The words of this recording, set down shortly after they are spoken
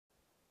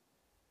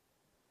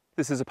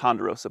This is a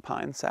Ponderosa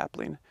pine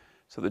sapling.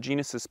 So the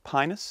genus is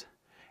Pinus,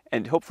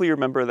 and hopefully you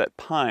remember that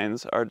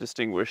pines are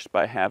distinguished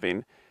by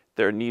having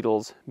their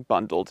needles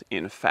bundled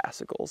in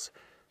fascicles.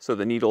 So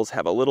the needles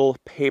have a little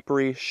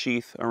papery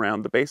sheath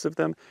around the base of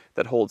them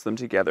that holds them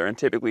together, and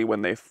typically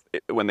when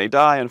they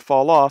die and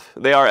fall off,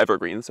 they are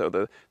evergreen, so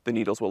the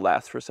needles will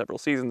last for several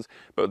seasons,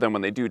 but then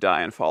when they do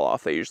die and fall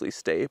off, they usually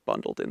stay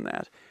bundled in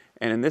that.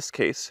 And in this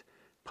case,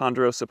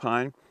 Ponderosa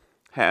pine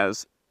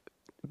has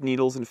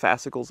needles in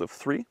fascicles of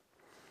 3.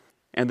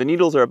 And the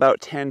needles are about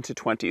 10 to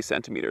 20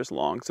 centimeters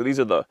long. So these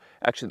are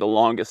actually the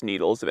longest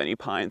needles of any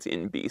pines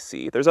in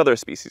BC. There's other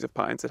species of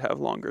pines that have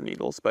longer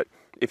needles, but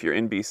if you're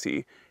in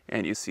BC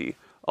and you see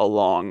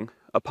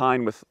a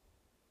pine with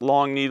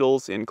long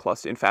needles in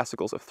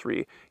fascicles of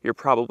 3, you're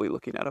probably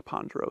looking at a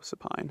Ponderosa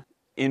pine.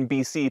 In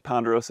BC,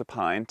 Ponderosa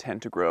pine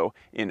tend to grow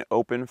in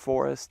open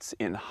forests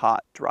in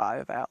hot,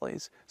 dry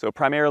valleys. So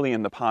primarily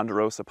in the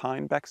Ponderosa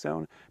pine beck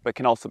zone, but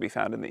can also be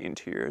found in the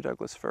interior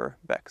Douglas fir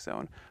beck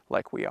zone,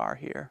 like we are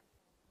here.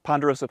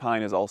 Ponderosa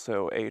pine is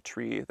also a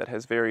tree that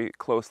has very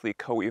closely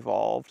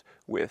co-evolved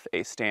with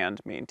a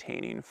stand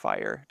maintaining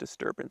fire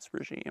disturbance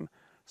regime.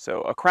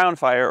 So a crown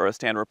fire or a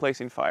stand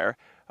replacing fire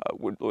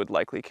would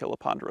likely kill a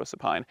Ponderosa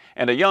pine.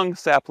 And a young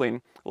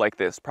sapling like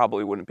this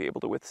probably wouldn't be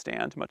able to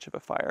withstand much of a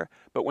fire.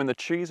 But when the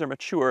trees are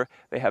mature,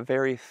 they have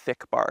very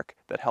thick bark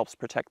that helps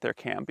protect their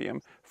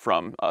cambium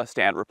from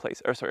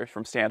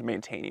stand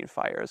maintaining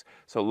fires.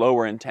 So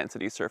lower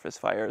intensity surface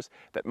fires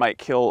that might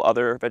kill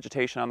other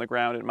vegetation on the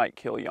ground, it might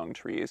kill young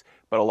trees,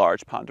 but a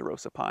large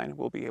Ponderosa pine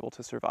will be able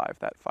to survive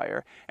that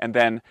fire. And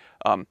then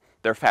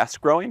they're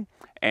fast growing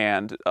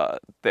and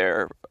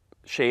they're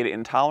shade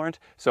intolerant,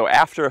 so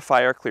after a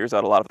fire clears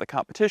out a lot of the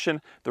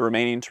competition, the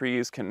remaining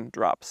trees can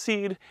drop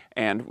seed,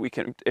 and we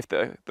can, if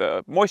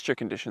the moisture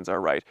conditions are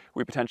right,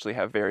 we potentially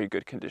have very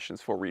good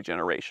conditions for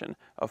regeneration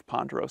of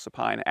Ponderosa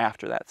pine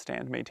after that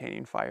stand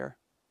maintaining fire.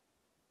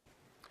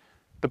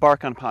 The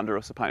bark on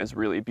Ponderosa pine is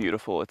really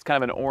beautiful. It's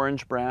kind of an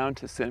orange-brown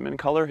to cinnamon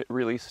color. It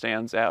really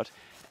stands out.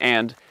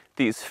 And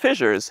these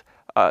fissures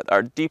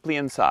are deeply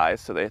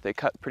incised, so they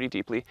cut pretty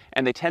deeply,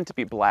 and they tend to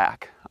be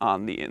black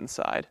on the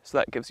inside. So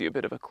that gives you a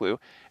bit of a clue.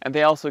 And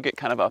they also get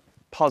kind of a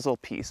puzzle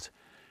piece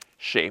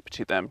shape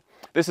to them.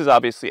 This is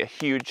obviously a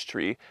huge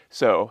tree,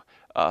 so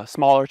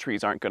smaller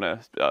trees aren't going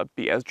to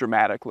be as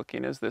dramatic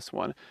looking as this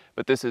one,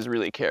 but this is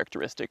really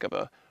characteristic of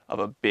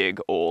a big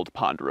old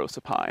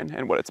Ponderosa pine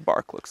and what its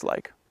bark looks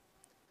like.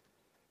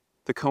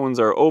 The cones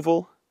are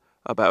oval,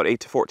 about 8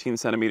 to 14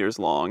 centimeters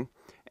long,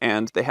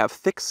 and they have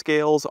thick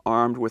scales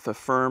armed with a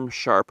firm,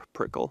 sharp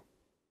prickle.